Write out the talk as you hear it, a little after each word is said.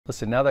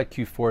Listen, now that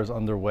Q4 is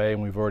underway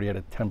and we've already had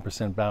a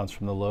 10% bounce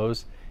from the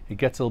lows, it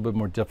gets a little bit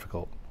more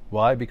difficult.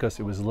 Why? Because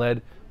it was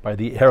led by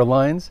the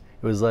airlines,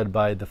 it was led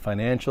by the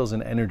financials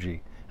and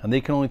energy, and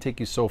they can only take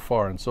you so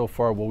far. And so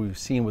far what we've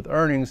seen with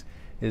earnings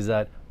is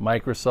that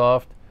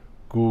Microsoft,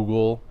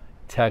 Google,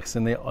 techs,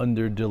 and they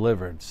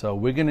under-delivered. So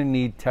we're going to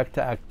need tech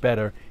to act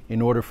better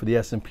in order for the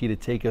S&P to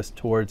take us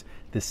towards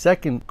the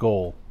second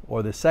goal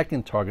or the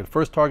second target.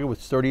 First target was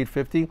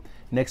 3850,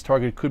 next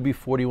target could be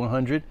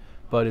 4100,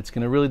 but it's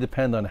going to really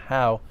depend on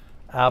how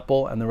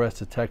Apple and the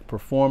rest of tech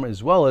perform,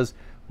 as well as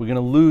we're going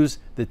to lose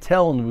the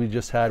tailwind we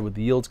just had with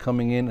the yields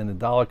coming in and the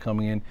dollar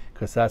coming in,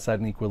 because that's at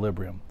an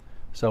equilibrium.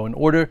 So in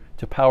order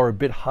to power a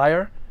bit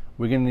higher,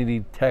 we're going to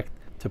need tech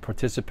to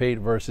participate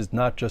versus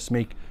not just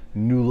make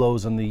new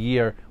lows on the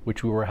year,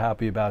 which we were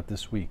happy about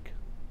this week.